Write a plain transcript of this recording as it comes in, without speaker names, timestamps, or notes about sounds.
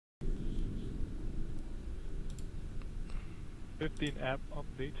15 app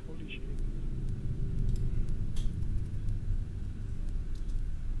updates. Holy shit.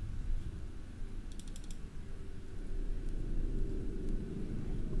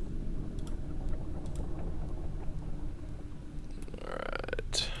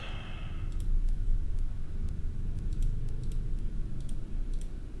 Alright.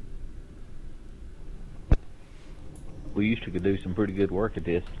 We used to could do some pretty good work at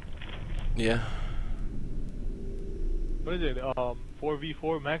this. Yeah. What is it?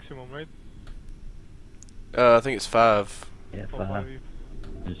 4v4 maximum, right? I think it's 5. Yeah, Oh, 5. 5v.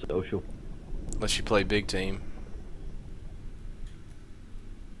 And social. Unless you play big team.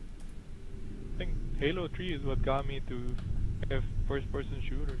 I think Halo 3 is what got me to have first-person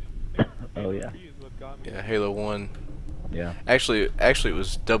shooters. Oh, Halo yeah. 3 is what got me. Yeah, Halo 1. Yeah. Actually it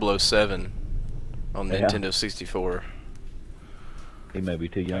was 007 on the Yeah. Nintendo 64. He may be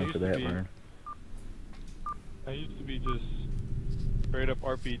too young used for to that, be- Vern. I used to be just straight up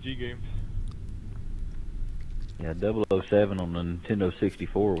RPG games. Yeah, 007 on the Nintendo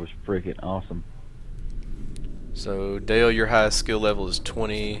 64 was freaking awesome. So Dale, your highest skill level is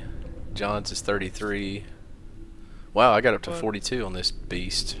 20. John's is 33. Wow, I got up to What? 42 on this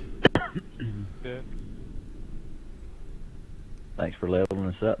beast. Yeah. Thanks for leveling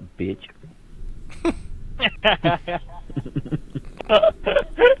us up, bitch.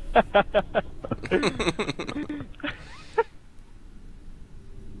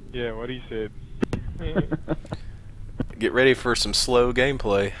 Yeah, what he said. Get ready for some slow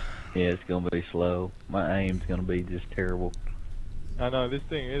gameplay. Yeah, it's gonna be slow. My aim's gonna be just terrible. I know, this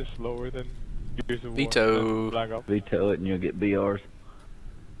thing is slower than Gears of Veto. War. and Black Ops. Veto it and you'll get BRs.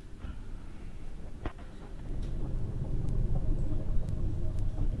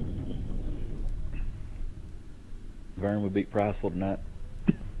 Vern, we beat Priceville tonight.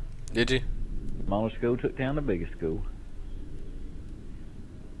 Did you? Smallest school took down the biggest school.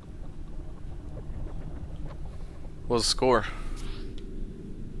 What was the score?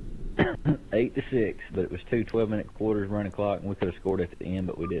 8-6, but it was two 12-minute quarters running clock, and we could have scored at the end,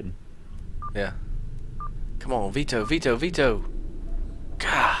 but we didn't. Yeah. Come on, veto, veto, veto.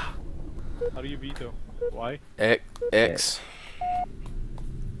 Gah. How do you veto? Why? X.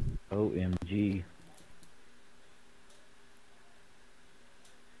 OMG.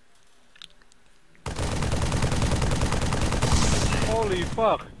 Holy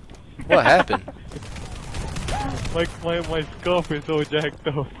fuck! What happened? My scuff is so jacked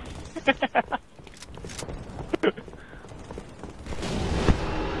up.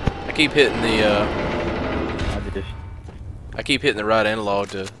 I keep hitting the I just I keep hitting the right analog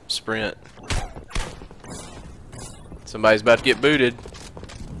to sprint. Somebody's about to get booted.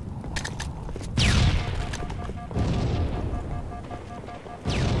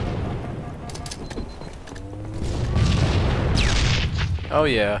 Oh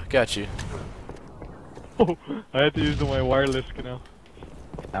yeah, got you. Oh, I had to use my wireless now.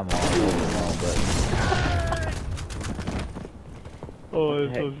 I'm on the wrong button. Oh,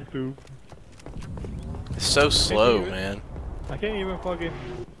 that's Heck. so stupid. It's so slow, even- man. I can't even fucking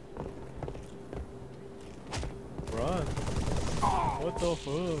run. What the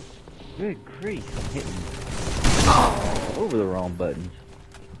fuck? Good grief, I'm hitting over the wrong buttons.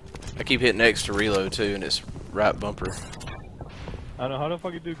 I keep hitting X to reload too, and it's right bumper. I don't know how the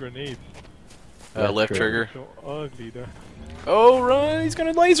fuck you do grenades. Left trigger. So ugly, though. Oh, run! He's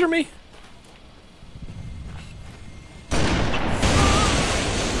gonna laser me.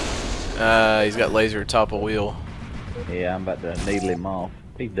 He's got laser top of wheel. Yeah, I'm about to needle him off.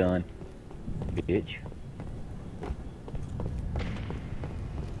 He's done. Bitch.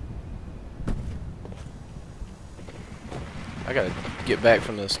 I gotta get back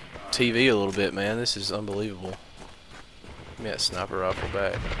from this TV a little bit, man. This is unbelievable. Give me that sniper rifle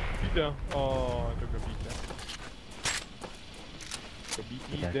back. Beat down. Oh, I took a beat down. Took a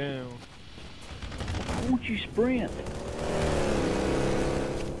beat me Okay. down. Why won't you sprint?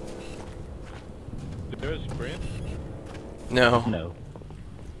 Is there a sprint? No. No.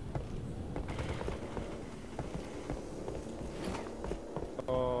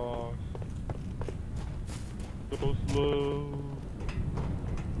 Oh, so slow.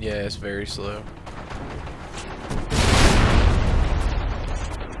 Yeah, it's very slow.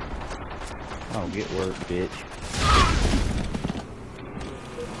 Oh, get work, bitch.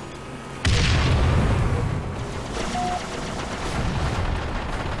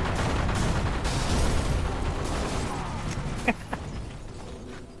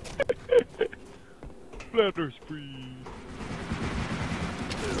 Splatter spree.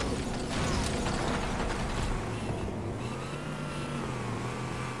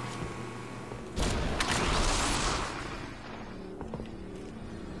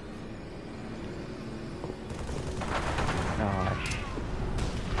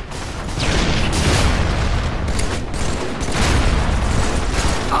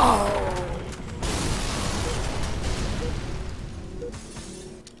 Yeah,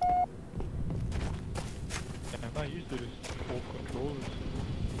 I'm not used to this old controllers.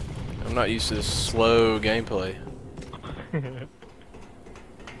 I'm not used to this slow gameplay.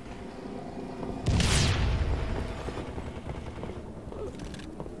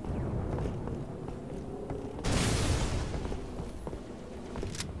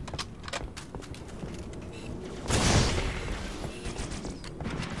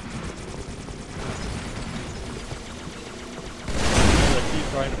 I keep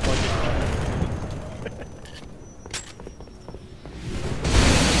trying to plug it in.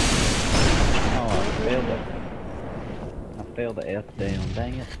 Oh, I failed the F down,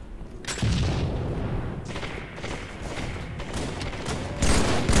 dang it.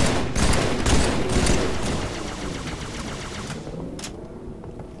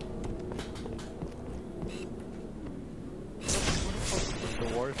 The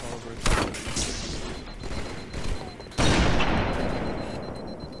warthog.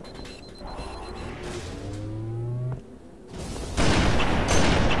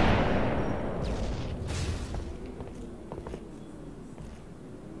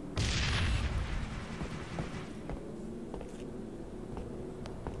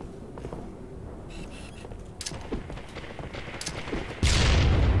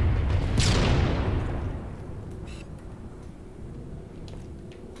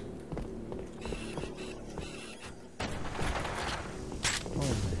 What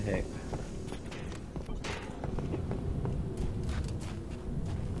the heck?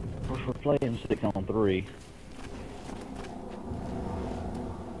 Of course, we're playing 6-on-3.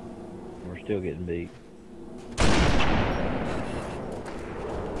 We're still getting beat.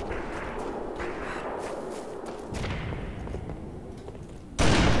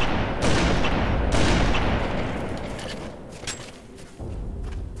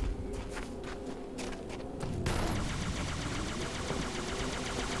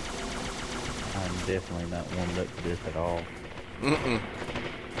 I'm definitely not warmed up to this at all. Mm-mm.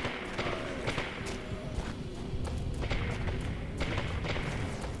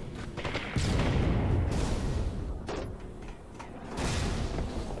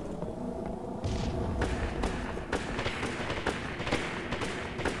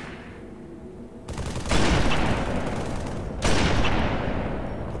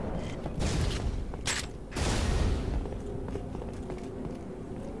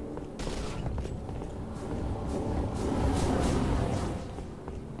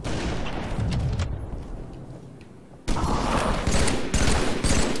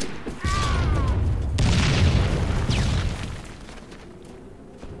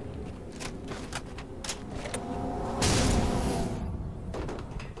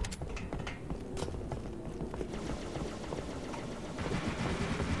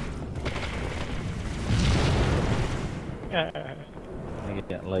 I get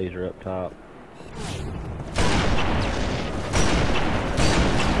that laser up top.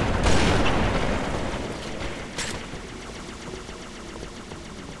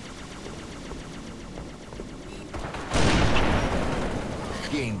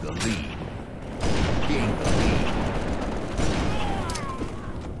 Gain the lead. Gain the lead.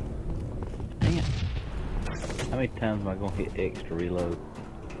 Dang it. How many times am I gonna hit X to reload?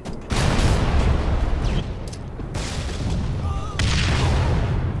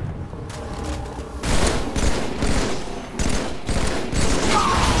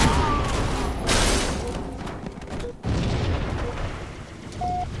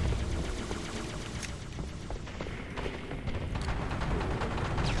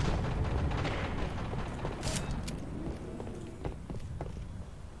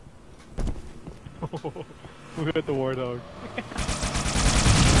 We got the warthog.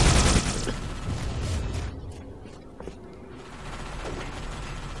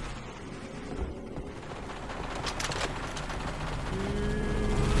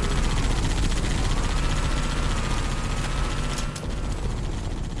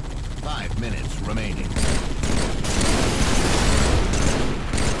 Five minutes remaining.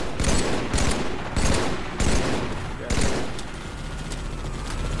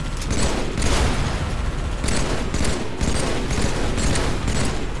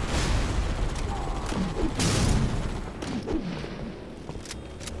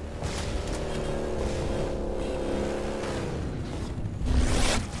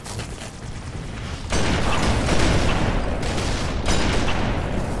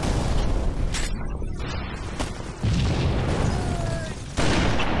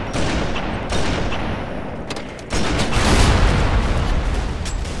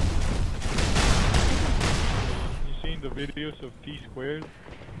 videos of T squared.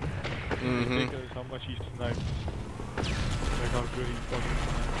 Mm-hmm. Ridiculous how much he snipes. Like how good he fucking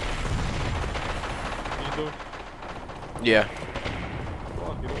snipes. You know? Yeah.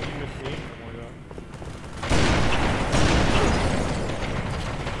 Fuck, you don't even aim no more though.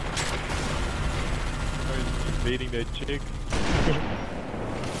 He's invading that chick.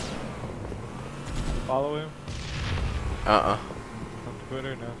 Follow him Uh-uh. on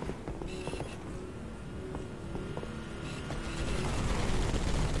Twitter now.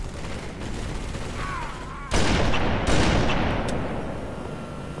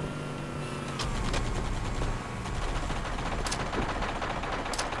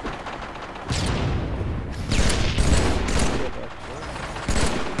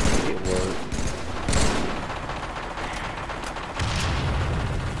 It worked.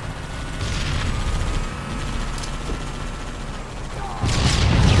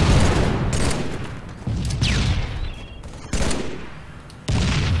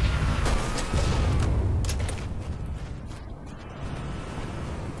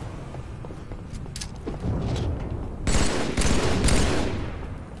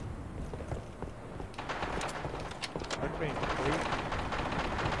 I'm playing Quake.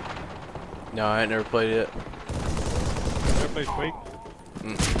 No, I ain't never played it. Never played Quake?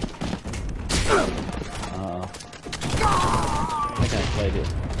 Mm. I think I played it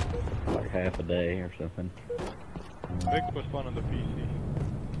like half a day or something. Quake was fun on the PC.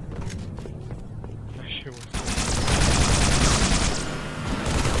 That shit was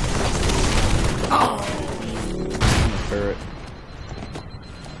Turret.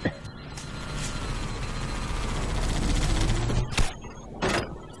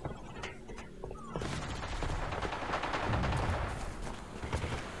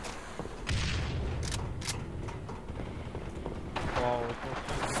 wow, it was so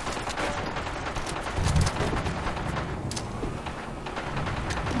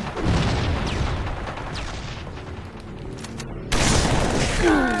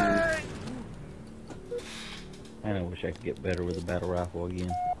Man, I wish I could get better with the battle rifle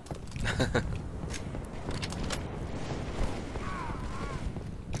again.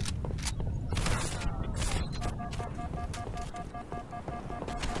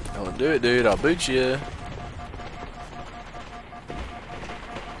 Don't do it, dude. I'll boot you.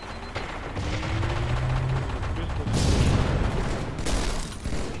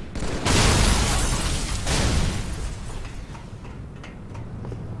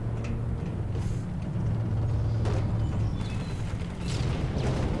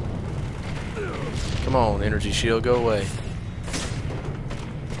 Come on, energy shield, go away.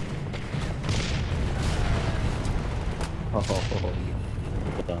 Oh,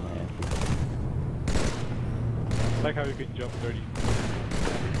 you dumbass. I like how you can jump 30.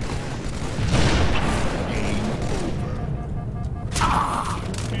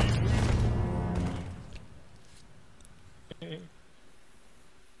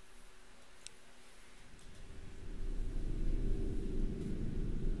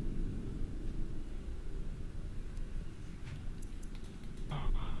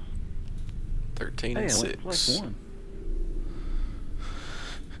 Thirteen Hey, and I went for 6. like one.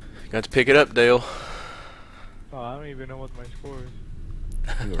 Got to pick it up, Dale. Oh, I don't even know what my score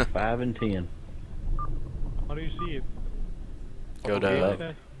is. You were 5 and 10. How do you see it? Go Okay, to like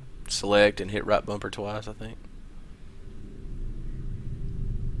that? select and hit right bumper twice, I think.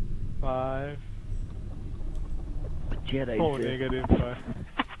 5. Jet Oh, assist. -5.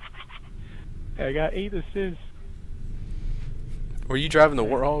 I got 8 assists. Were you driving the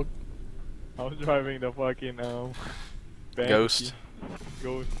Warthog? I was driving the fucking Ghost.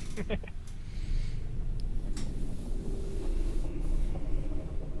 Ghost.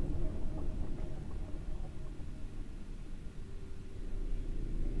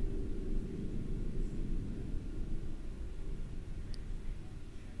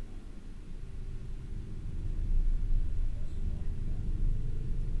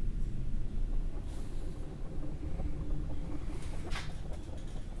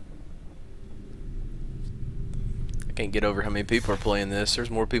 I can't get over how many people are playing this. There's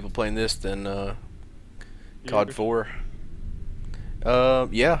more people playing this than COD Gears. 4.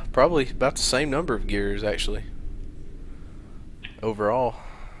 Yeah, probably about the same number of gears actually. Overall.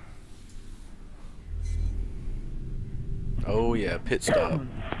 Oh yeah, pit stop.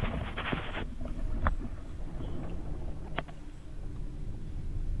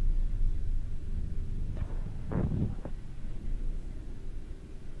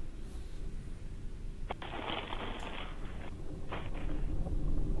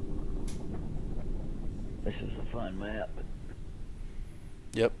 This is a fun map.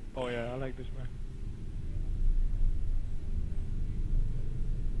 Yep. Oh yeah, I like this man.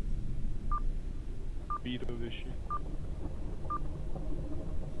 speed of this shit.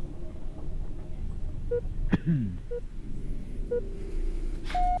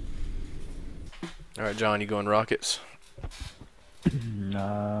 Alright, John, you going rockets?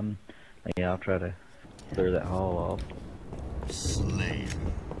 Yeah, I'll try to clear that hall off. Slain.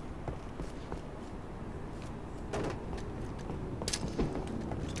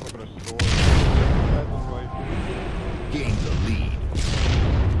 Open a store. That's right. Gain the lead.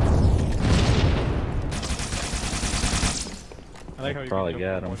 I like how you Probably can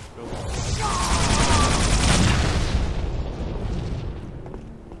got jump him. from one building.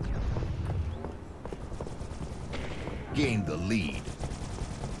 Gain the lead.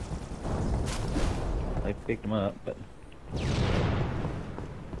 They picked him up, but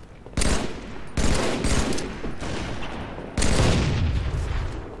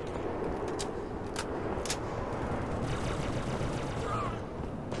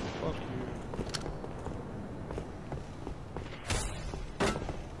Fuck you.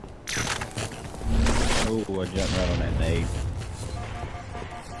 oh, I jumped right on that nade.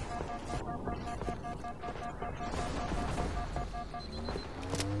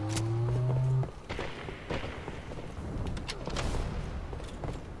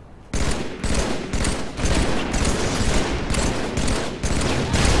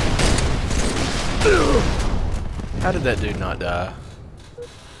 How did that dude not die?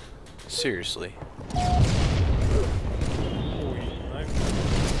 Seriously. Oh, he sniped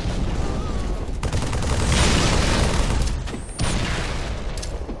me.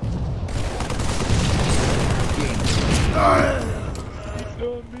 Gain Beat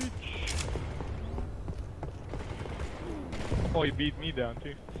down, bitch. Oh, he beat me down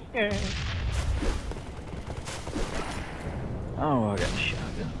too. Oh, I got a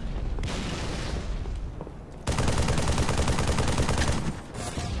shotgun.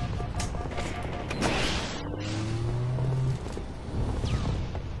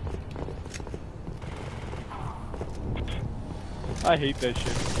 I hate that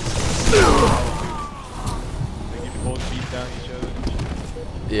shit. Like you both beat down each other and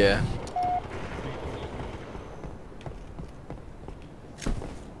shit. Yeah.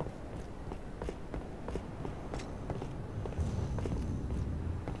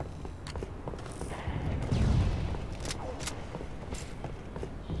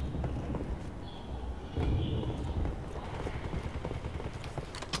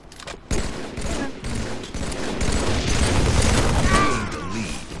 the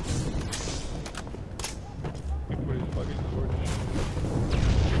lead. He put his fucking sword in shit.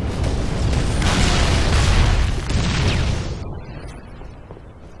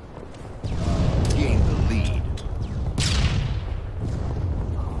 Gain the lead.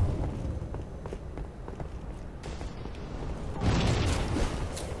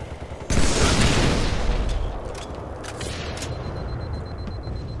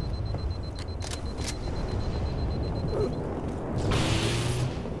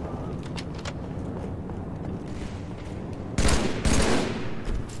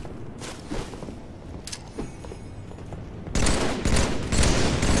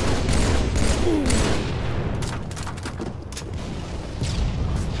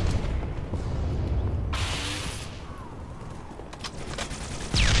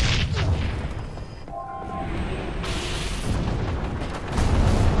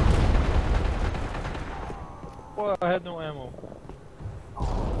 Boy, I had no ammo.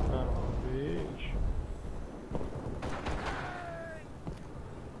 Son of a bitch.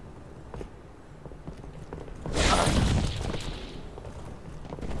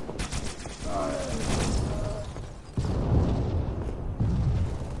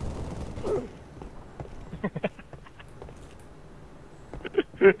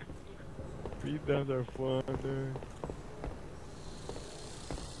 Beatdowns are fun, dude.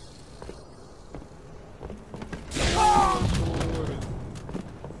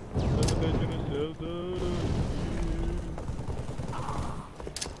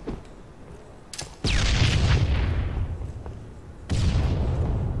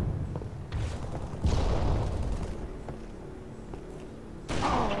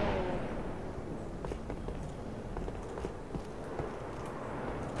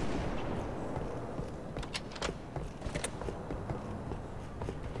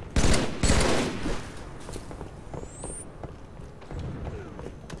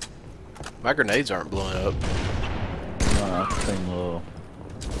 My grenades aren't blowing up. I've seen a little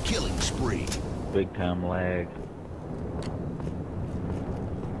Killing spree. big time lag.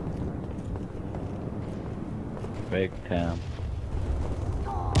 Big time.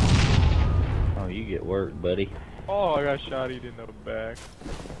 Oh, you get worked, buddy. Oh, I got shot in the back.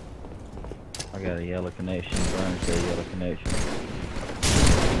 I got a yellow connection. Burns got a yellow connection.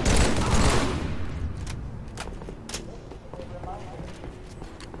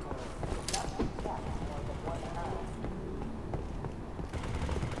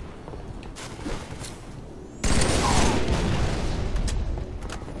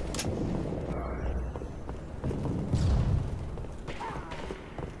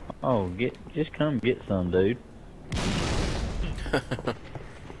 Oh, just come get some, dude.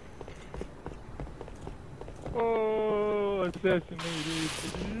 Oh, assassinated,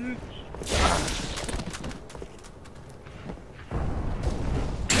 bitch.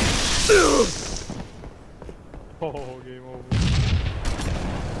 Oh, game over.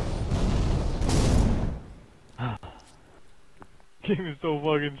 Game is so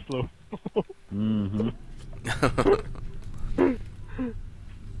fucking slow. Mm-hmm.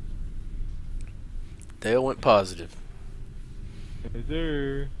 Dale went positive. Is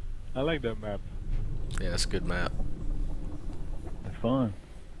there? I like that map. Yeah, it's a good map. They're fun.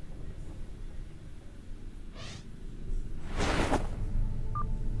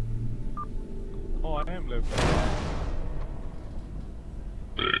 Oh, I am left.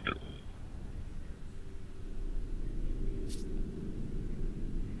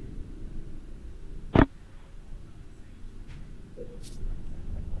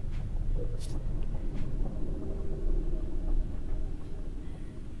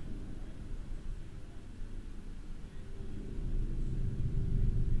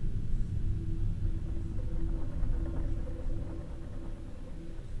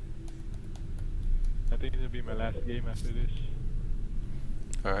 I think this will be my last game after this.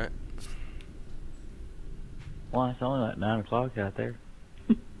 Alright. Well, it's only like 9 o'clock out there.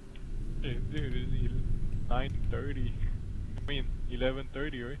 Hey, dude, it's 9:30. I mean,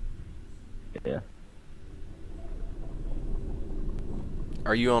 11:30, right? Yeah.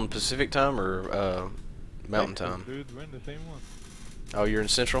 Are you on Pacific time or Mountain Texas, time? dude, we're in the same one. Oh, you're in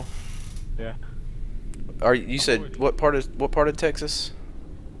Central? Yeah. Are you said what part of Texas?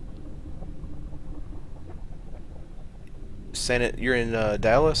 You're in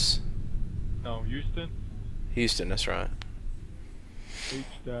Dallas? No, Houston. Houston, that's right. H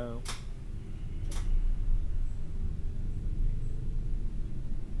down.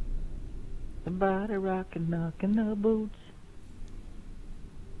 Somebody rockin', knockin' the boots.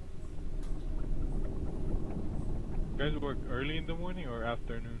 You guys work early in the morning or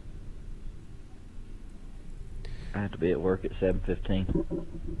afternoon? I have to be at work at 7:15.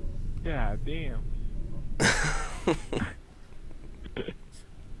 Yeah, damn.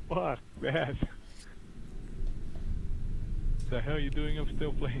 Fuck that. The hell you doing up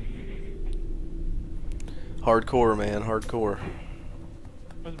still playing? Hardcore, man, hardcore.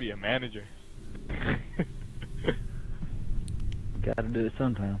 Must be a manager. Gotta do it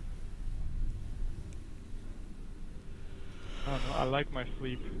sometime. I don't know, I like my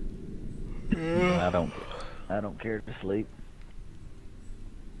sleep. I don't care to sleep.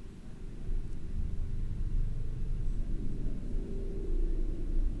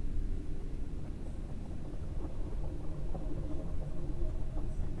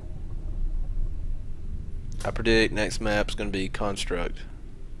 I predict next map's gonna be Construct.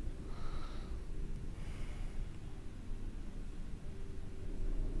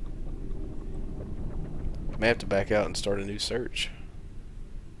 May have to back out and start a new search.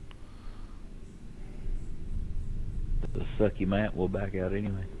 The sucky map will back out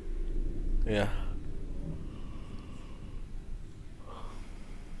anyway. Yeah.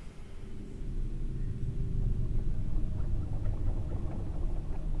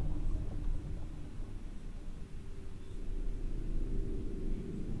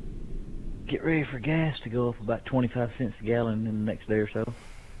 Get ready for gas to go up about 25 cents a gallon in the next day or so.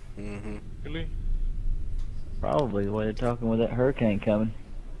 Mm-hmm. Really? Probably the way they're talking with that hurricane coming.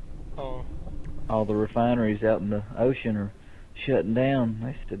 Oh, All the refineries out in the ocean are shutting down.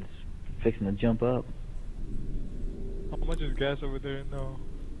 They said it's fixing to jump up. how much is gas over there? No.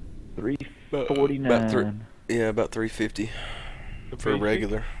 $3.49. Yeah, about 350 The for a basic?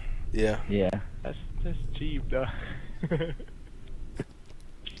 regular. Yeah. Yeah. That's cheap, though. I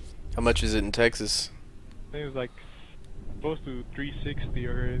How much is it in Texas? think it's like close to 360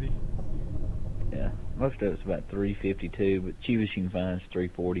 already. Yeah. Most of it's about $3.52, but cheapest you can find is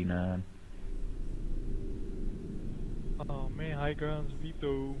 $3.49. Oh man, high grounds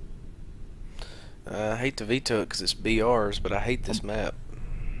veto. I hate to veto it because it's BRs, but I hate this map.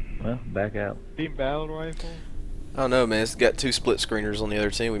 Well, back out. Team battle rifle. I don't know, man. It's got 2 split screeners on the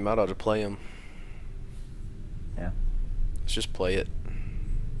other team. We might ought to play them. Yeah. Let's just play it.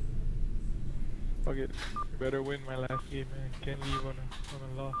 Fuck it. Better win my last game, man. Can't leave on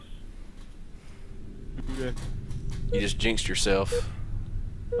a loss. do that. You just jinxed yourself.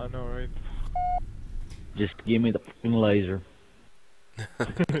 I know, right? Just give me the fucking laser.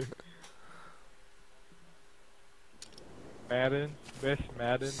 Madden, best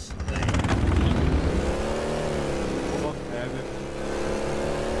Madden. Fuck Madden.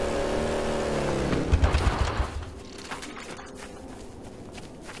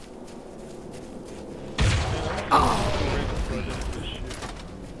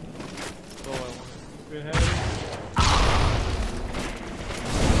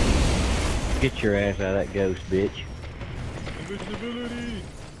 Get your ass out of that ghost, bitch. Invisibility!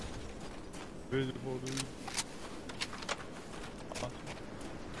 Visible, dude. Awesome.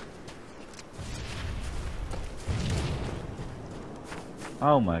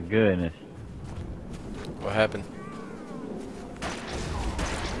 Oh my goodness. What happened?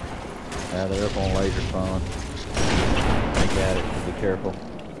 Now they're up on laser spawn. They got it, so be careful.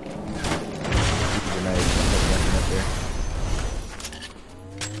 Grenades, nothing up there.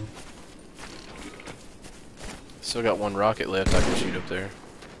 Still got one rocket left I can shoot up there.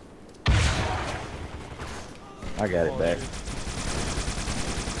 I got it back.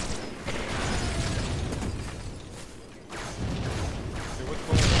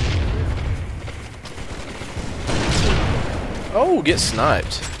 Oh, get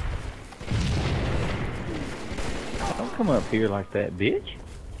sniped. Don't come up here like that, bitch.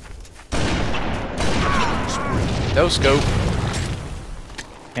 No scope.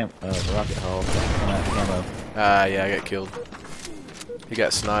 Rocket haul. Camo. Ah, yeah, I got killed. He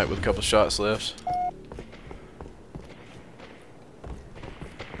got sniped with a couple shots left.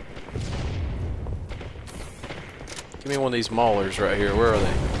 Give me one of these maulers right here. Where are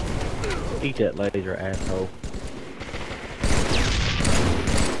they? Eat that laser, asshole.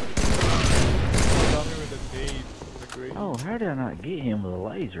 Oh, how did I not get him with a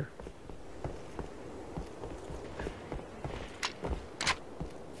laser?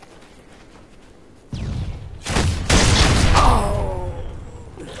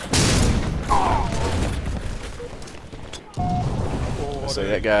 So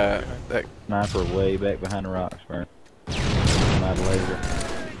that guy, that Sniper way back behind the rocks, bro. Not a laser.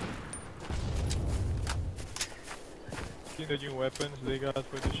 See the new weapons they got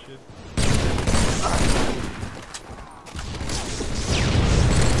for this shit?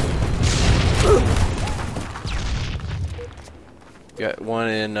 got one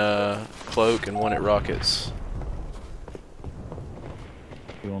in cloak and one at rockets.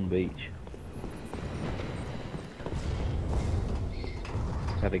 You on the beach.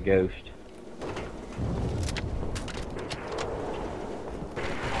 Got a ghost.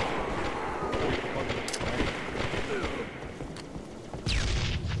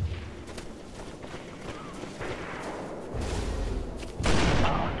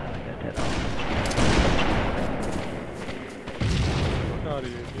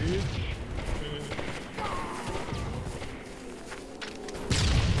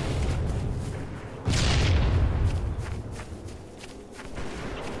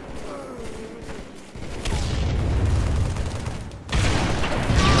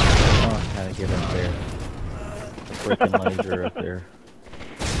 Get up there. Freaking laser up there.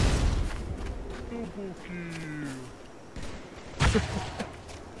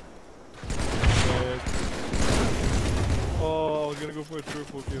 Oh, I was gonna go for a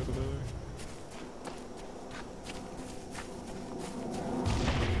triple kill today.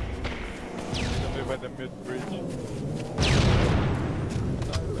 Somebody by the mid-bridge.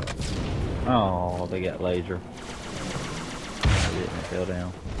 Oh, they got laser. I didn't, I fell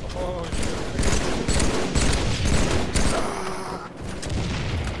down. Oh shit.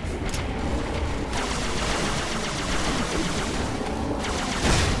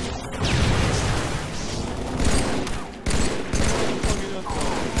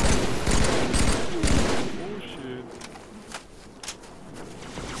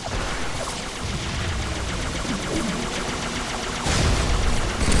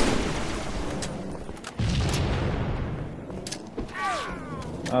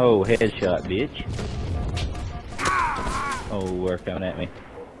 Oh, headshot, bitch. Oh, they're coming at me.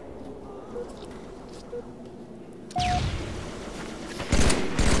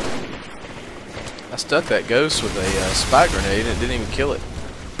 I stuck that ghost with a spike grenade and it didn't even kill it.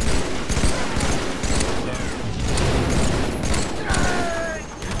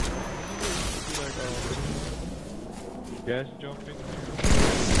 Gas jumping.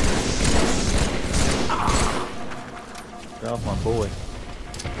 Get off my boy.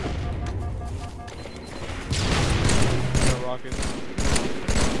 Rocket.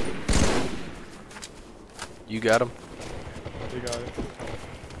 You got him? They got it.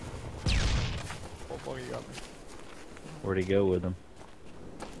 Oh, fuck, he got me. Where'd he go with him?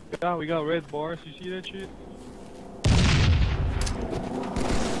 Yeah, we got red bars. You see that shit?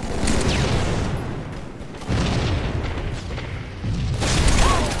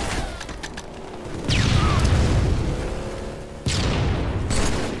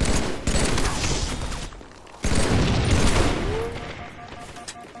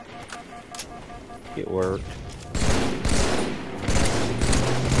 It worked.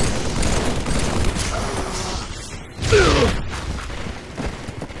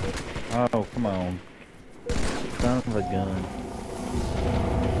 Oh, come on. Son of a gun.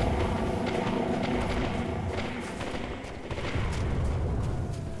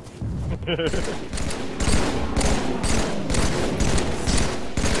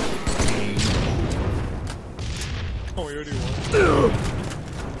 Oh, we already won.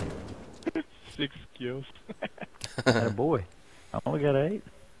 6 kills. Atta boy. I only got 8.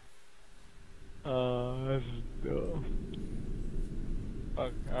 That's dumb.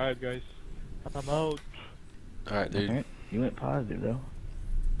 Fuck. Alright, guys. I'm out. Alright, dude. Alright, you went positive though.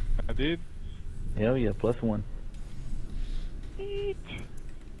 I did. Hell yeah, +1. Alright,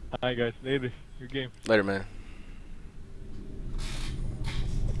 guys. Later. Your game. Later, man.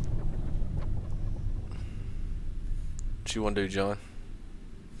 What you want to do, John?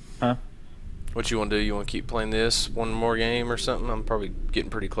 Huh? What you want to do? You want to keep playing this one more game or something? I'm probably getting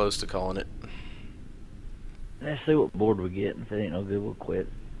pretty close to calling it. Let's see what board we get. If it ain't no good, we'll quit.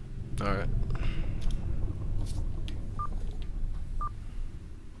 Alright.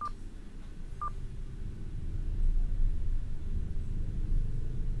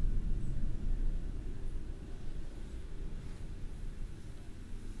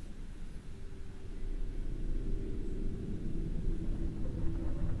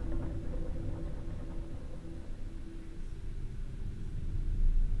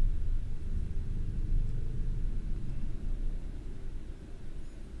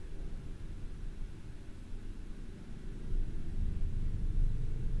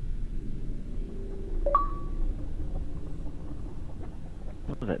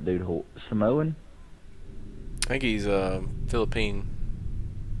 What was that dude? Samoan? I think he's Filipino.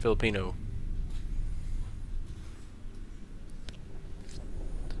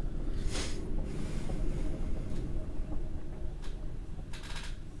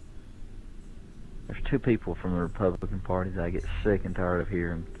 There's 2 people from the Republican Party that I get sick and tired of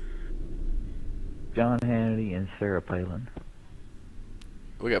hearing. John Hannity and Sarah Palin.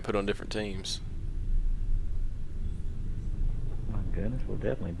 We got put on different teams. My goodness, we'll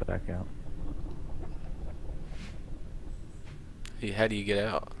definitely back out. Hey, how do you get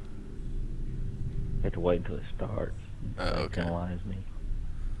out? Have to wait until it starts. Oh, okay. Penalize me.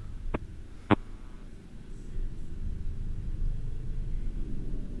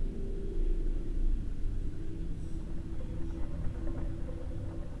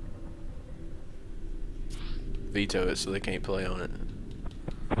 Veto it so they can't play on it.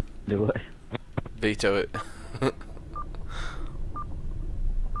 Do what? Veto it.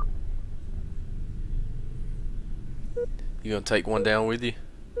 You gonna take one down with you?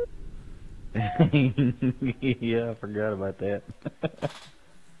 Yeah, I forgot about that.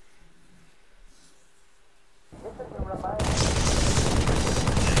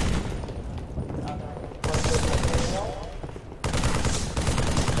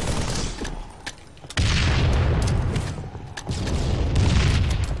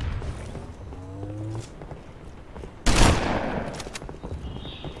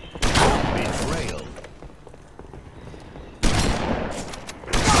 Betrayal.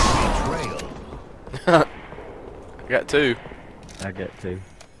 Betrayal. I got 2. I got 2.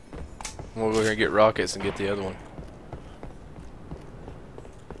 Well, we're gonna get rockets and get the other one.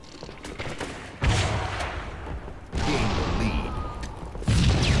 Gain the lead.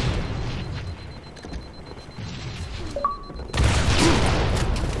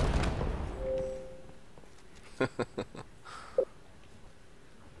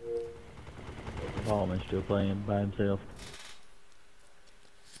 Ballman's still playing by himself.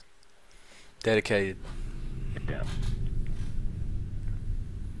 Dedicated. Yeah.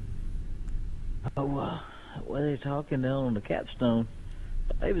 Oh, what are they talking down on the capstone?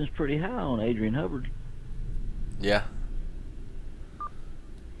 David's pretty high on Adrian Hubbard. Yeah.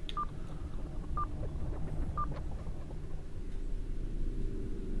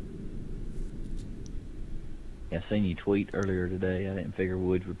 I seen you tweet earlier today. I didn't figure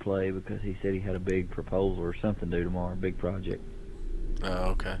Woods would play because he said he had a big proposal or something due tomorrow, a big project.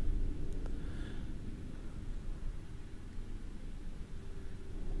 Oh, okay.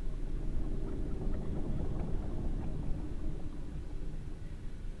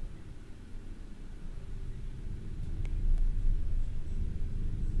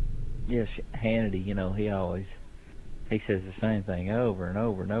 Yes, Hannity, he says the same thing over and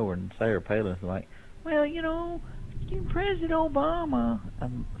over and over, and Sarah Palin's like, well, President Obama.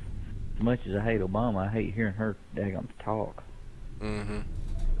 As much as I hate Obama, I hate hearing her daggone talk. Mm-hmm.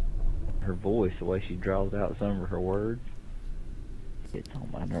 Her voice, the way she draws out some of her words, gets on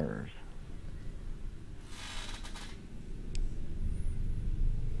my nerves.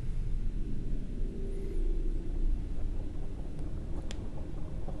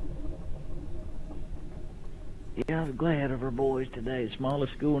 Yeah, I was glad of our boys today. The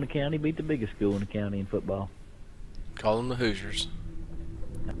smallest school in the county beat the biggest school in the county in football. Call them the Hoosiers.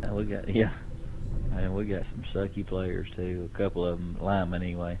 And and we got some sucky players too. A couple of them linemen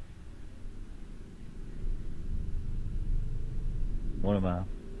anyway. One of my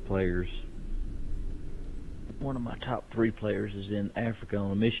top 3 players is in Africa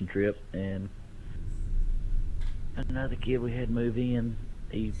on a mission trip, and another kid we had move in.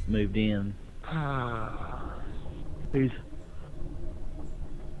 He moved in. He's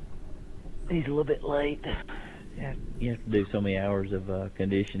a little bit late. You have to do so many hours of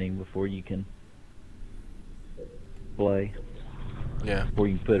conditioning before you can play. Yeah. Before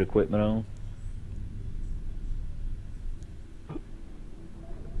you can put equipment on.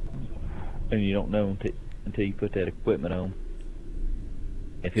 And you don't know until you put that equipment on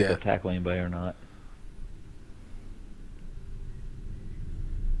if you'll tackle anybody or not.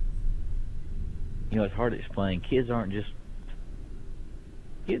 It's hard to explain. Kids aren't just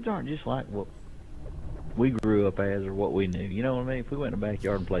like what we grew up as or what we knew. You know what I mean? If we went in the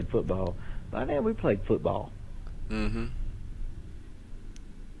backyard and played football, by now we played football. Mm-hmm.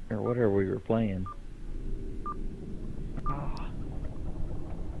 Or whatever we were playing.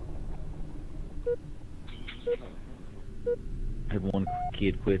 I had one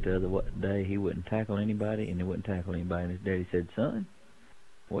kid quit the other day. He wouldn't tackle anybody, and he wouldn't tackle anybody. And his daddy said, "Son,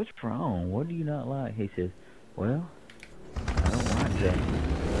 what's wrong? What do you not like?" He says, "Well, I don't like to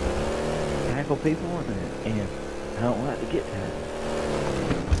tackle people, and I don't like to get tackled."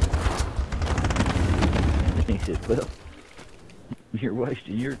 And he said, "Well, you're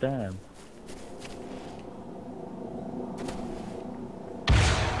wasting your time."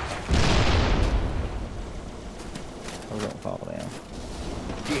 Oh, don't fall down.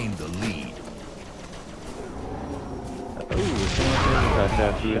 Gain the lead.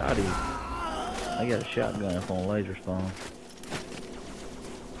 I got a shotgun up on laser spawn.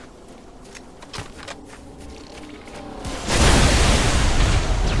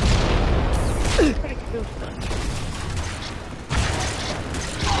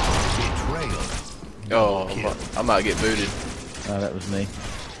 Betrayal. Oh, I might get booted. Oh, that was me.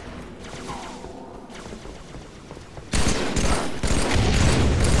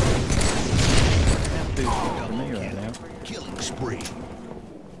 For me right now. Killing spree.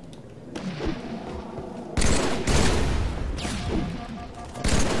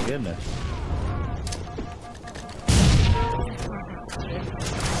 Goodness.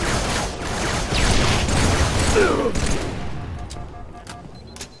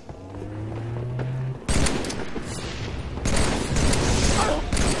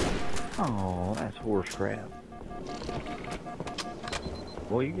 Oh, that's horse crap.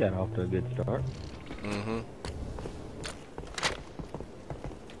 Boy, you got off to a good start. Mm-hmm.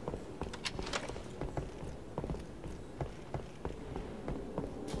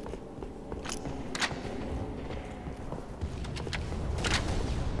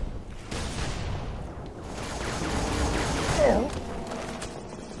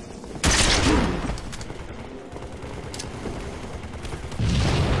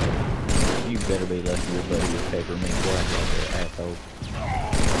 You better be lucky your buddy was peppermint black like that asshole.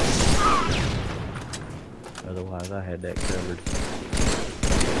 Otherwise, I had that covered.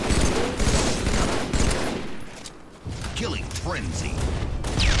 Killing frenzy.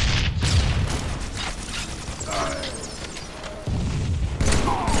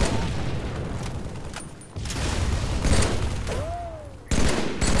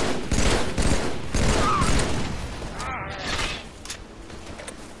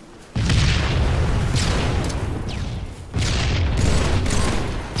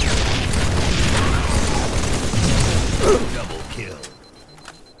 Double kill.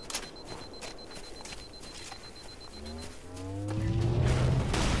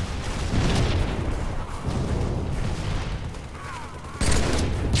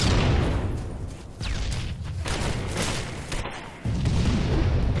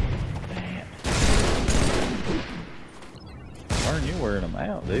 Darn, you're wearing them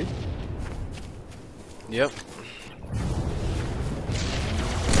out, dude. Yep.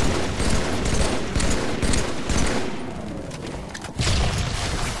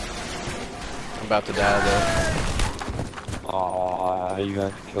 about to die though. Aw, you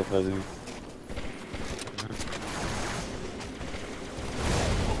guys killed that dude.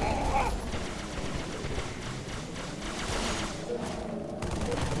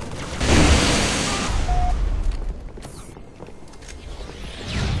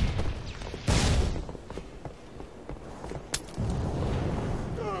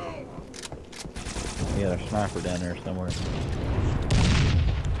 You got a sniper down there somewhere.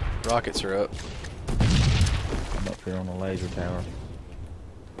 Rockets are up. I'm up here on the laser tower.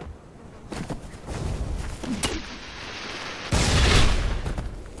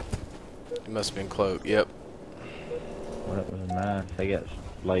 It must have been cloaked. Yep. Well, that was nice. They got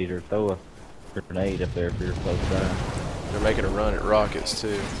laser. Throw a grenade up there if you're close by. They're making a run at rockets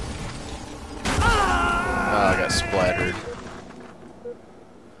too. Ah, I got splattered.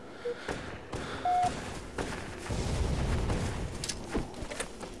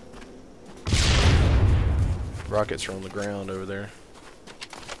 Rockets are on the ground over there.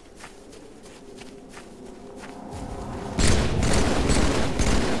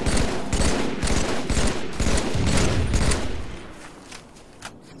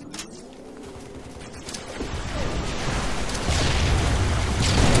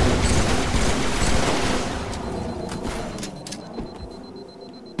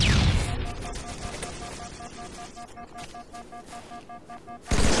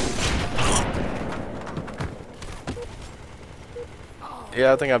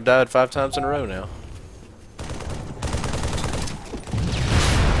 Yeah, I think I've died 5 times in a row now.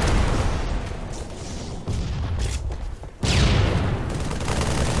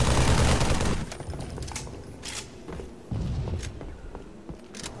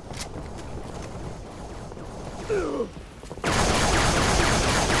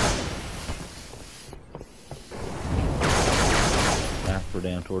 Sniper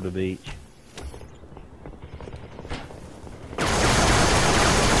down toward the beach.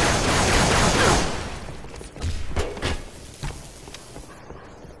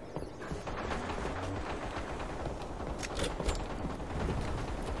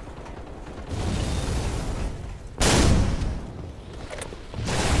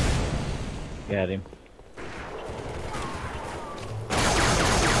 Got him.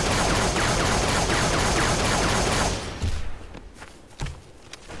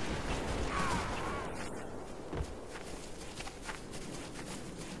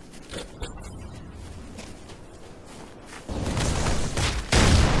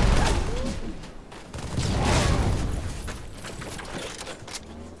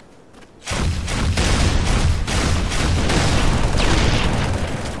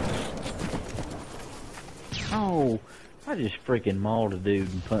 Oh, I just freaking mauled a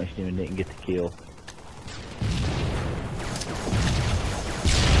dude and punched him and didn't get the kill.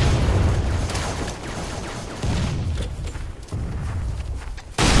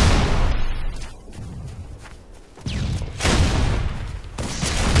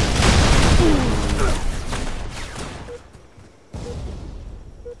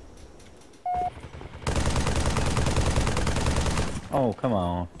 Oh, come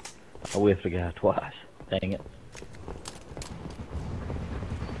on. I whiffed a guy twice. Dang it.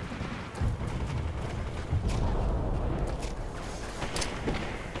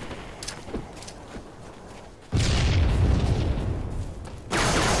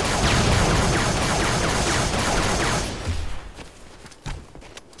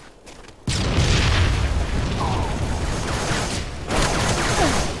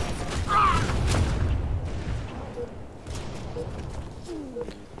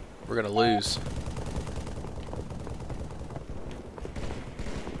 We're gonna lose.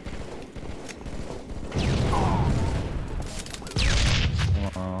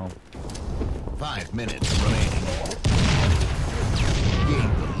 Uh-oh. 5 minutes remaining.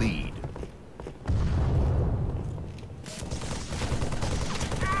 Gain the lead.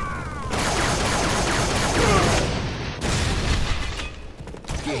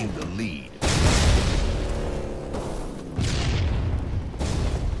 Gain the lead.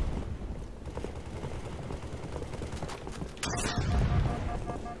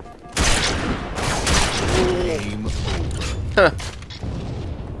 Game over.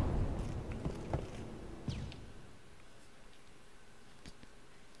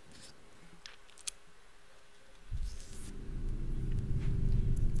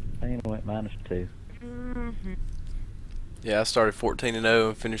 I ain't went -2. Yeah, I started 14-0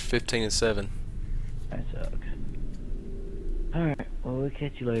 and finished 15-7. That sucks. Alright, well, we'll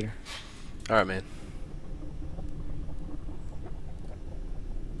catch you later. All right, man.